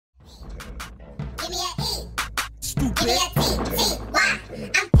Hey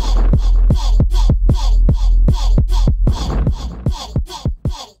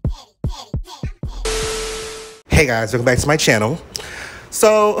guys, welcome back to my channel.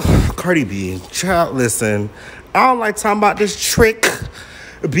 So, Cardi B, child, listen, I don't like talking about this trick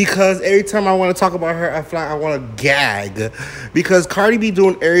because every time I want to talk about her, I feel like I want to gag. Because Cardi B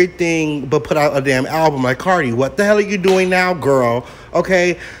doing everything but put out a damn album. Like, Cardi, what the hell are you doing now, girl?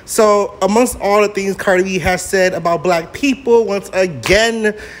 Okay, so amongst all the things Cardi B has said about black people, once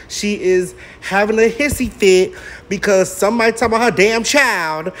again, she is having a hissy fit because somebody talking about her damn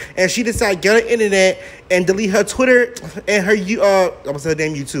child, and she decided to get on the internet and delete her Twitter and her I'm gonna say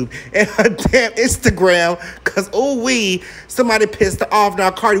damn YouTube and her damn Instagram because somebody pissed her off.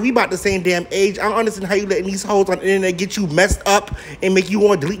 Now, Cardi, we about the same damn age. I don't understand how you letting these hoes on the internet get you messed up and make you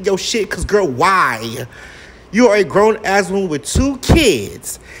want to delete your shit. Cause girl, why? You are a grown-ass woman with 2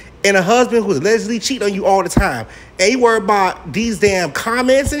 kids and a husband who's allegedly cheating on you all the time. And you worry about these damn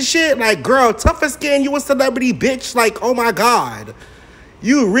comments and shit? Like, girl, tougher skin, you a celebrity, bitch. Like, oh my God.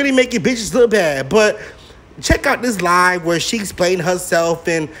 You really make your bitches look bad. But check out this live where she explained herself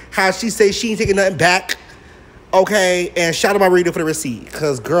and how she says she ain't taking nothing back. Okay? And shout out my reader for the receipt.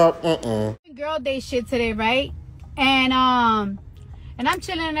 Because, girl, Girl day shit today, right? And I'm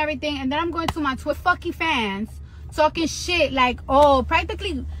chilling and everything, and then I'm going to my Twitter fucking fans talking shit like, oh,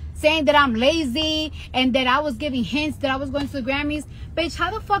 practically saying that I'm lazy and that I was giving hints that I was going to the Grammys. Bitch,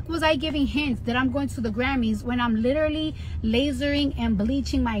 how the fuck was I giving hints that I'm going to the Grammys when I'm literally lasering and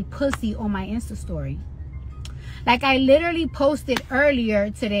bleaching my pussy on my Insta story? Like, I literally posted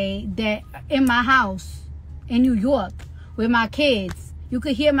earlier today that in my house in New York with my kids, you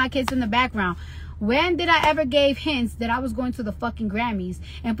could hear my kids in the background. When did I ever give hints that I was going to the fucking Grammys?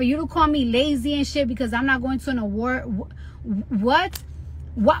 And for you to call me lazy and shit because I'm not going to an award, what?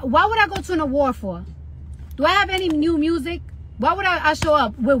 Why would I go to an award for? Do I have any new music? Why would I show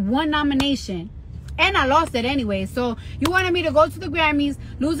up with 1 nomination? And I lost it anyway. So you wanted me to go to the Grammys,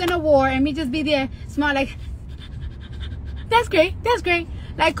 lose an award, and me just be there, smile like, that's great, that's great.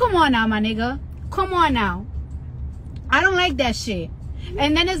 Like, come on now, my nigga. Come on now. I don't like that shit.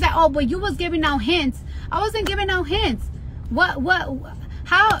 And then it's like, oh, but you was giving out hints. I wasn't giving out hints. What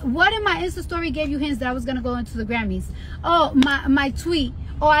in my Insta story gave you hints that I was gonna go into the Grammys? Oh, my tweet.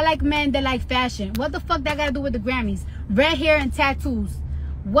 Oh, I like men that like fashion. What the fuck that gotta do with the Grammys? Red hair and tattoos.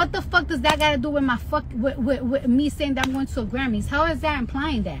 What the fuck does that gotta do with my with me saying that I'm going to a Grammys? How is that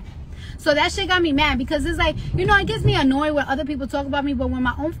implying that? So that shit got me mad because it's like, you know, it gets me annoyed when other people talk about me, but when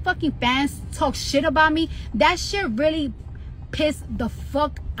my own fucking fans talk shit about me, that shit really pissed the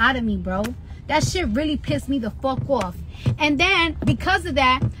fuck out of me, bro. That shit really pissed me the fuck off. And then because of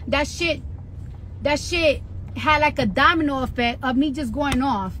that shit had like a domino effect of me just going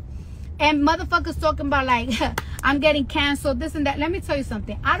off. And motherfuckers talking about like, I'm getting canceled, this and that. Let me tell you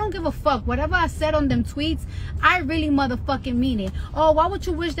something. I don't give a fuck. Whatever I said on them tweets, I really motherfucking mean it. Oh, why would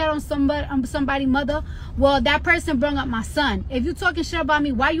you wish that on somebody mother? Well, that person brought up my son. If you talking shit about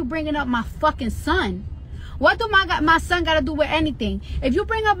me, why you bringing up my fucking son? What do my son got to do with anything? If you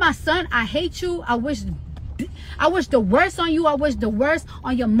bring up my son, I hate you. I wish the worst on you. I wish the worst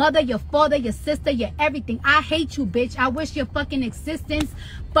on your mother, your father, your sister, your everything. I hate you, bitch. I wish your fucking existence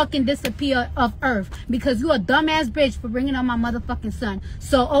fucking disappear of earth because you a dumbass bitch for bringing up my motherfucking son.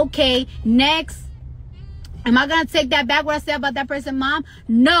 So, okay, next. Am I going to take that back what I said about that person, mom?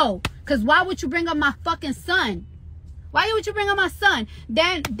 No. Because why would you bring up my fucking son? Why would you bring up my son?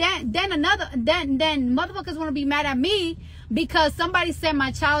 Then motherfuckers want to be mad at me because somebody said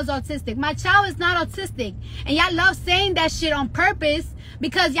my child is autistic. My child is not autistic. And y'all love saying that shit on purpose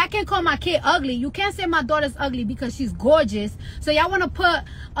because y'all can't call my kid ugly. You can't say my daughter's ugly because she's gorgeous. So y'all want to put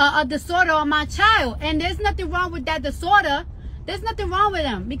a disorder on my child. And there's nothing wrong with that disorder. There's nothing wrong with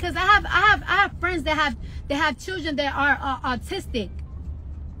them because I have friends that have children that are autistic.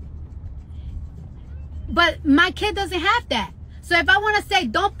 But my kid doesn't have that. So if I want to say,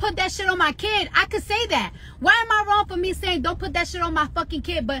 don't put that shit on my kid, I could say that. Why am I wrong for me saying, don't put that shit on my fucking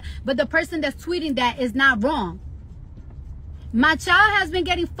kid, but the person that's tweeting that is not wrong? My child has been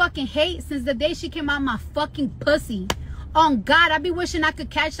getting fucking hate since the day she came out my fucking pussy. On God, I be wishing I could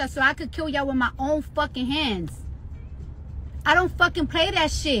catch that so I could kill y'all with my own fucking hands. I don't fucking play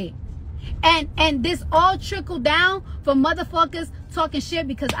that shit. And this all trickled down for motherfuckers talking shit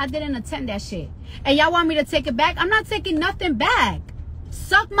because I didn't attend that shit. And y'all want me to take it back? I'm not taking nothing back.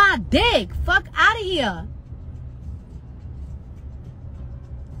 Suck my dick. Fuck out of here.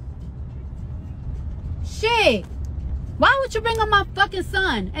 Shit. Why would you bring up my fucking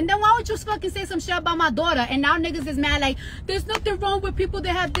son? And then why would you fucking say some shit about my daughter? And now niggas is mad like, there's nothing wrong with people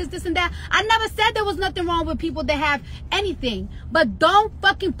that have this, and that. I never said there was nothing wrong with people that have anything. But don't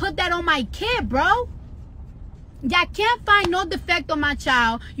fucking put that on my kid, bro. Y'all can't find no defect on my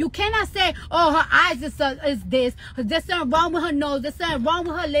child. You cannot say, oh, her eyes is this. There's something wrong with her nose. There's something wrong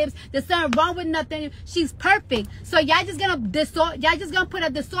with her lips. There's something wrong with nothing. She's perfect. So y'all just gonna put a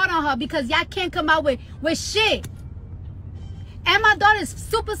disorder on her because y'all can't come out with shit. And my daughter is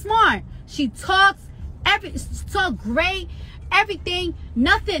super smart. She talks great. Everything,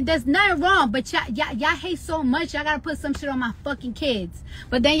 nothing, there's nothing wrong, but y'all hate so much, y'all gotta put some shit on my fucking kids.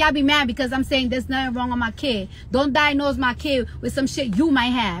 But then y'all be mad because I'm saying there's nothing wrong on my kid. Don't diagnose my kid with some shit you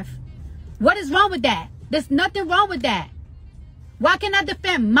might have. What is wrong with that? There's nothing wrong with that. Why can't I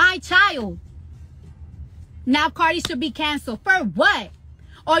defend my child? Now Cardi should be canceled. For what?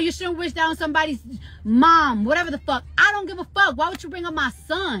 Or you shouldn't wish that on somebody's mom, whatever the fuck. I don't give a fuck. Why would you bring up my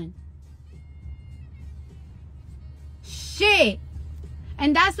son? Shit.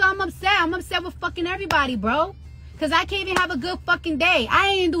 And that's why I'm upset. I'm upset with fucking everybody, bro. Because I can't even have a good fucking day. I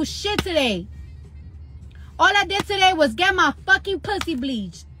ain't do shit today. All I did today was get my fucking pussy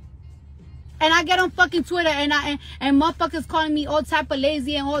bleached. And I get on fucking Twitter and motherfuckers calling me all type of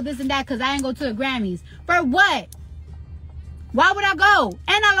lazy and all this and that because I ain't go to the Grammys. For what? Why would I go?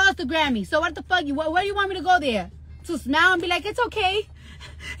 And I lost the Grammy. So what the fuck? Where do you want me to go there? To smile and be like, it's okay.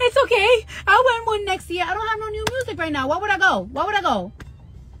 It's okay. I'll win one next year. I don't have no new music right now. Why would I go? Why would I go?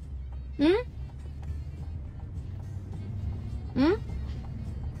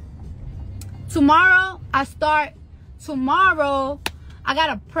 Tomorrow, I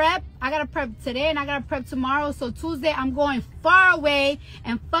gotta prep. I gotta prep today and I gotta prep tomorrow. So Tuesday, I'm going far away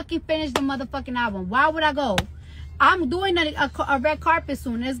and fucking finish the motherfucking album. Why would I go? I'm doing a red carpet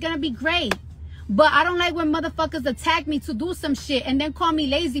soon. It's gonna be great. But I don't like when motherfuckers attack me to do some shit and then call me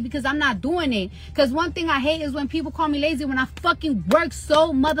lazy because I'm not doing it. Because one thing I hate is when people call me lazy when I fucking work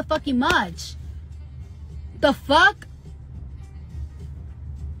so motherfucking much. The fuck?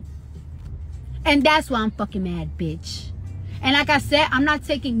 And that's why I'm fucking mad, bitch. And like I said, I'm not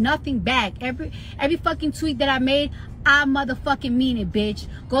taking nothing back. Every fucking tweet that I made, I motherfucking mean it, bitch.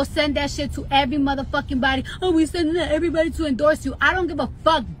 Go send that shit to every motherfucking body. Oh, we sending that everybody to endorse you. I don't give a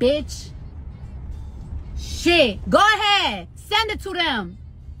fuck, bitch. Shit. Go ahead. Send it to them.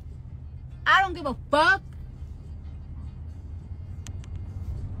 I don't give a fuck.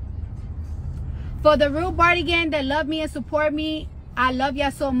 For the real Barty gang that love me and support me, I love y'all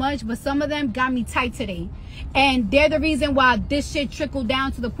so much, but some of them got me tight today. And they're the reason why this shit trickled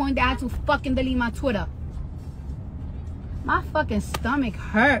down to the point that I had to fucking delete my Twitter. My fucking stomach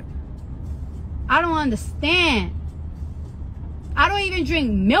hurt. I don't understand. I don't even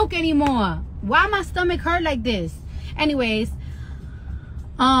drink milk anymore. Why my stomach hurt like this? Anyways,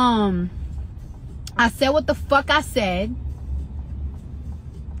 I said what the fuck I said.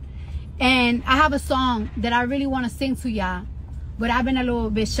 And I have a song that I really want to sing to y'all. But I've been a little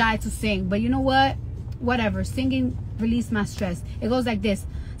bit shy to sing. But you know what? Whatever. Singing release my stress. It goes like this.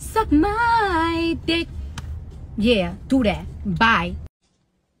 Suck my dick. Yeah, do that. Bye.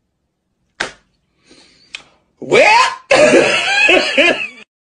 Well,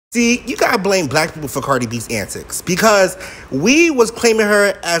 see, you gotta blame black people for Cardi B's antics because we was claiming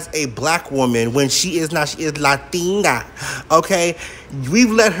her as a black woman when she is not. She is Latina. Okay,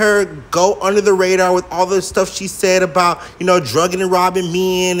 we've let her go under the radar with all the stuff she said about, you know, drugging and robbing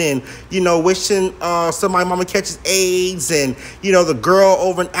men and, you know, wishing somebody mama catches AIDS and, you know, the girl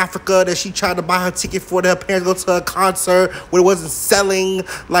over in Africa that she tried to buy her ticket for her parents go to a concert when it wasn't selling.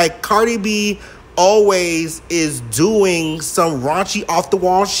 Like, Cardi B always is doing some raunchy off the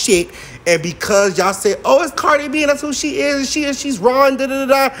wall shit, and because y'all say, oh, it's Cardi B and that's who she is, she's raw and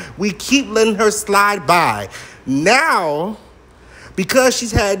da-da-da-da, we keep letting her slide by. Now, because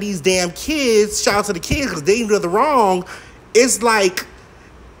she's had these damn kids, shout out to the kids because they do the wrong, it's like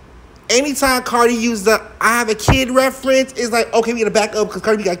anytime Cardi uses the I have a kid reference, it's like, okay, we gotta back up because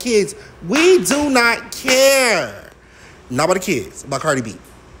Cardi B got kids. We do not care. Not about the kids, about Cardi B.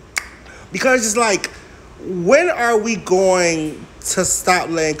 Because it's like, when are we going to stop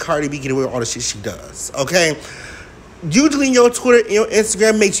letting Cardi B get away with all the shit she does? Okay? Usually your Twitter and your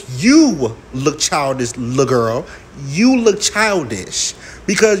Instagram makes you look childish, little girl. You look childish.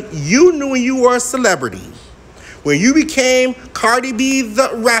 Because you knew when you were a celebrity. When you became Cardi B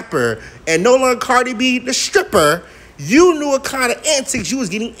the rapper and no longer Cardi B the stripper, you knew what kind of antics you was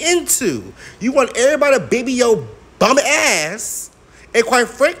getting into. You want everybody to baby your bum ass. And quite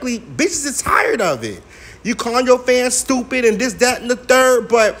frankly, bitches is tired of it. You calling your fans stupid and this, that, and the third,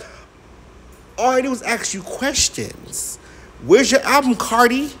 but all I did was ask you questions. Where's your album,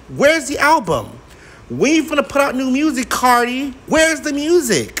 Cardi? Where's the album? We ain't finna put out new music, Cardi. Where's the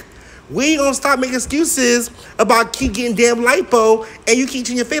music? We ain't gonna stop making excuses about keep getting damn lipo and you keep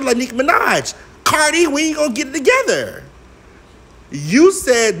changing your face like Nicki Minaj. Cardi, we ain't gonna get it together. You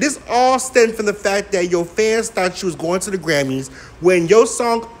said this all stemmed from the fact that your fans thought you was going to the Grammys when your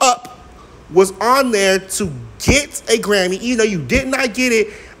song Up was on there to get a Grammy, even though you did not get it.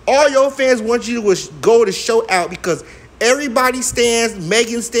 All your fans want you to go to show out because everybody stands,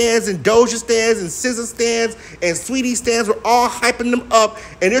 Megan stands, and Doja stands, and SZA stands, and Sweetie stands were all hyping them up,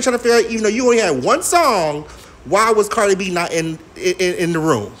 and they're trying to figure out, even though you only had one song, why was Cardi B not in the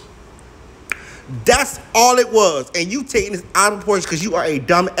room? That's all it was, and you taking this out of proportion because you are a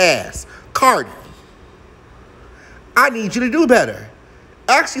dumb ass. Cardi, I need you to do better.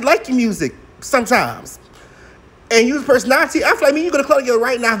 I actually like your music sometimes. And use personality. I feel like me, you go to the club together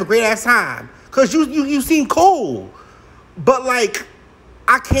right now, have a great ass time. Because you seem cool. But like,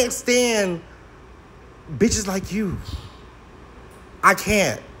 I can't stand bitches like you. I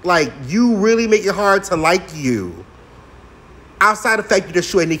can't. Like, you really make it hard to like you. Outside the fact you just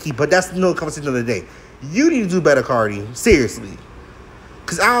shoot at Nicki, but that's no conversation of the day. You need to do better, Cardi. Seriously.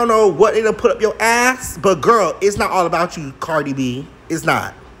 Because I don't know what it'll put up your ass, but girl, it's not all about you, Cardi B. It's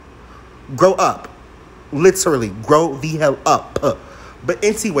not. Grow up. Literally, grow the hell up. But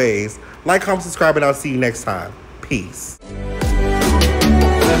anyways, like, comment, subscribe, and I'll see you next time. Peace.